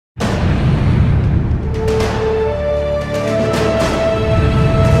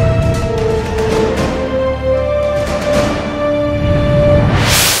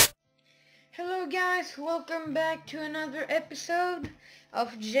back to another episode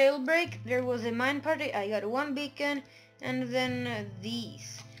of Jailbreak. There was a mine party, I got one beacon, and then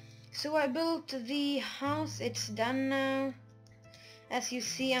these. So I built the house, it's done now. As you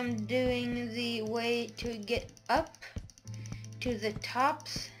see, I'm doing the way to get up to the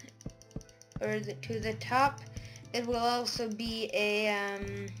tops, to the top. It will also be a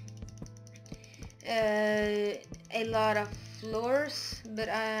lot of floors, but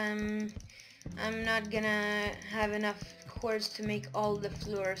I'm not gonna have enough quartz to make all the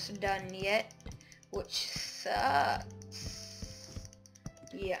floors done yet, which sucks.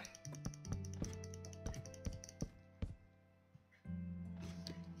 Yeah.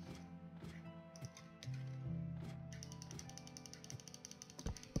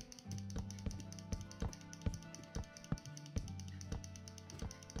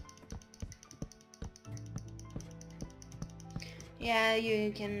 Yeah,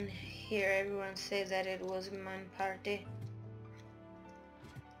 you can hear everyone say that it was a mine party.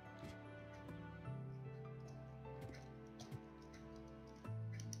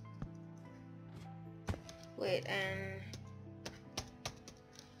 Wait,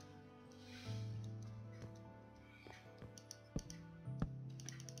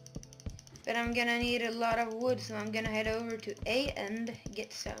 but I'm gonna need a lot of wood, so I'm gonna head over to A and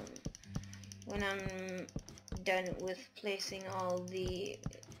get some when I'm done with placing all the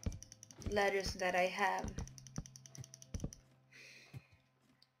ladders that I have.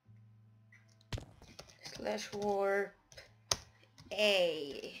 Slash warp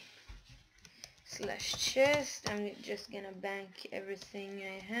A slash chest. I'm just gonna bank everything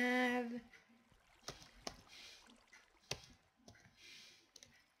I have.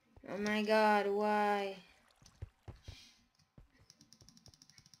 Oh my god, why?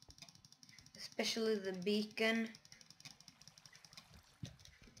 Especially the beacon.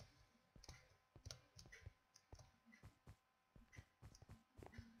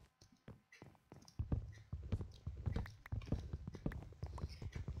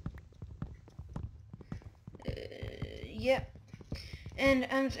 Yep. And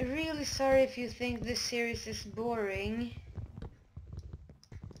I'm really sorry if you think this series is boring.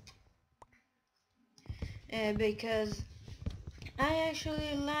 Because I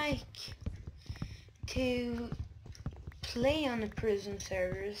actually like to play on the prison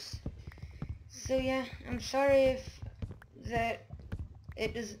servers. So yeah, I'm sorry if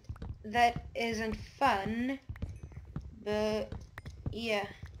that isn't fun. But yeah.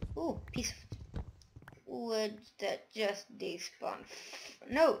 Ooh, piece of wood that just despawned.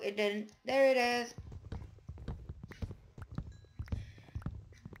 No, it didn't. There it is.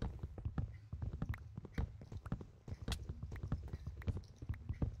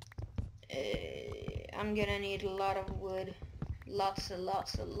 I'm gonna need a lot of wood. Lots of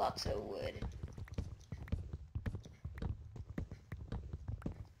wood.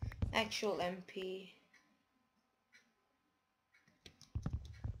 Actual MP.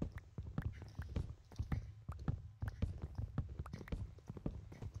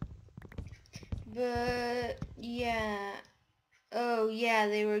 But yeah. Oh yeah,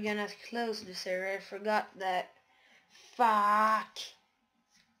 they were gonna close the server. I forgot that. Fuck.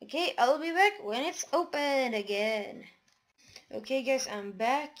 Okay, I'll be back when it's open again. Okay guys, I'm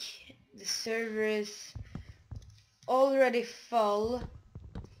back. The server is already full,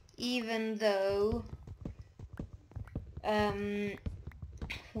 even though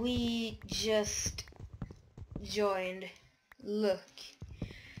we just joined. Look,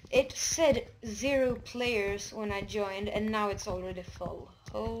 it said 0 players when I joined, and now it's already full.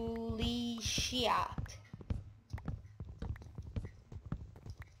 Holy shit.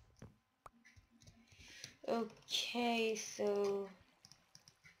 Okay, so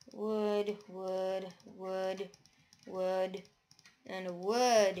wood, and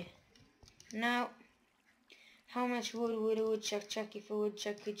wood. Now, how much wood would a woodchuck chuck if a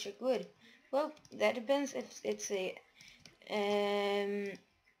woodchuck could chuck wood? Well, that depends if it's a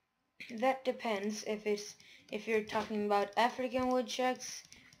that depends if you're talking about African woodchucks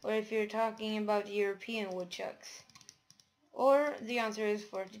or if you're talking about European woodchucks. Or the answer is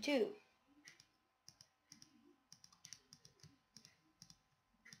 42.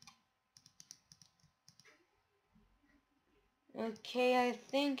 Okay, I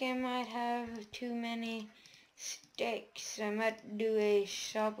think I might have too many sticks. I might do a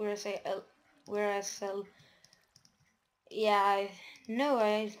shop where I sell. Yeah, no,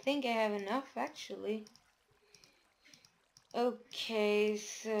 I think I have enough actually. Okay,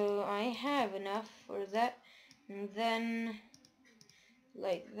 so I have enough for that, and then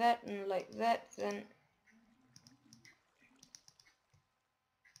like that and like that, then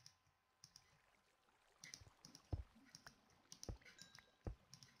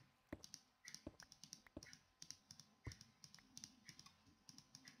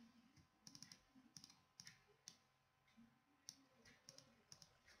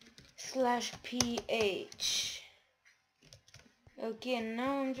slash ph. Okay, and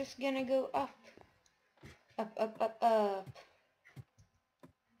now I'm just gonna go up. Up, up, up, up.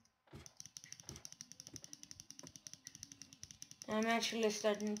 I'm actually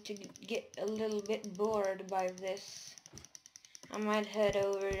starting to get a little bit bored by this. I might head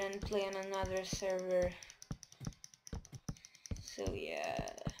over and play on another server. So yeah.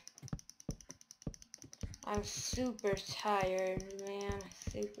 I'm super tired, man.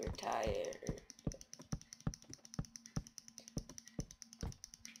 Super tired.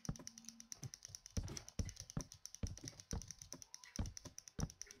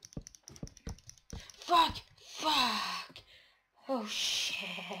 Fuck! Fuck! Oh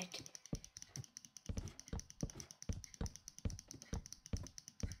shit.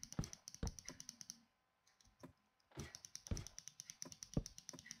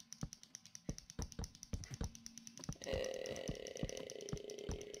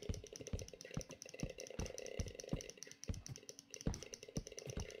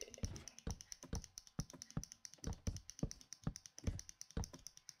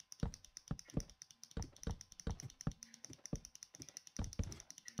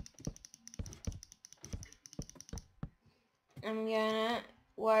 I'm gonna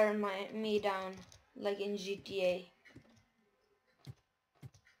wire me down like in GTA.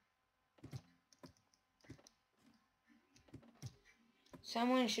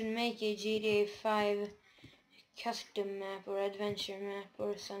 Someone should make a GTA 5 custom map or adventure map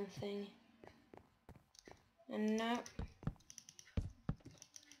or something. And now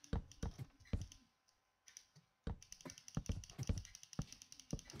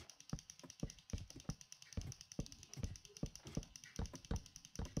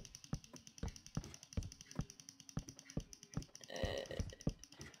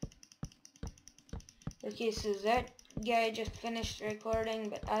okay, so that guy just finished recording,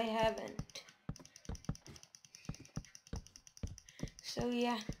 but I haven't. So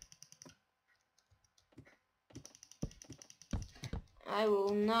yeah, I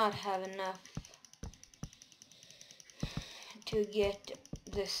will not have enough to get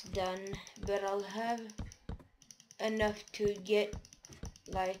this done, but I'll have enough to get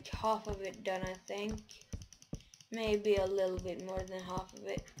like half of it done, I think. Maybe a little bit more than half of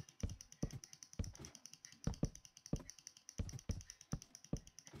it.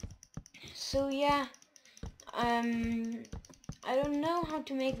 So yeah, I don't know how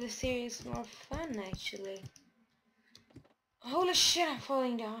to make the series more fun actually. Holy shit, I'm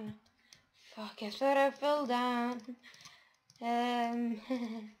falling down. Fuck, I thought I fell down.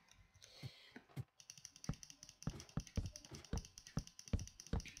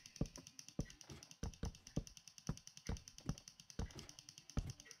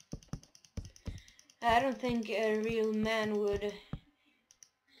 I don't think a real man would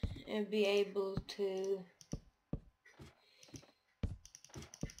be able to.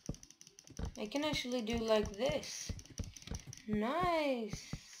 I can actually do like this. Nice.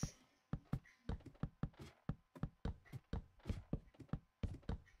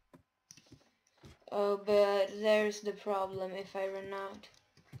 Oh, but there's the problem if I run out.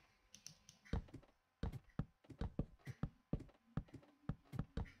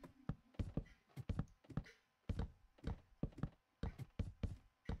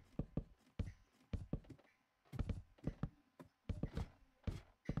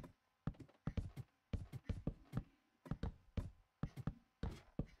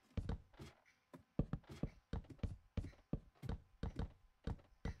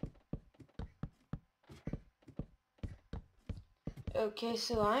 Okay,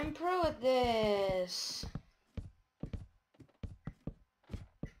 so I'm pro at this.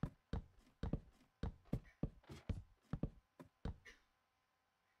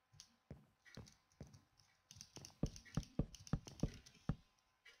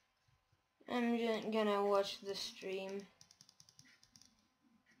 I'm just gonna watch the stream.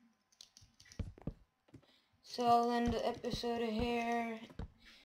 So I'll end the episode here.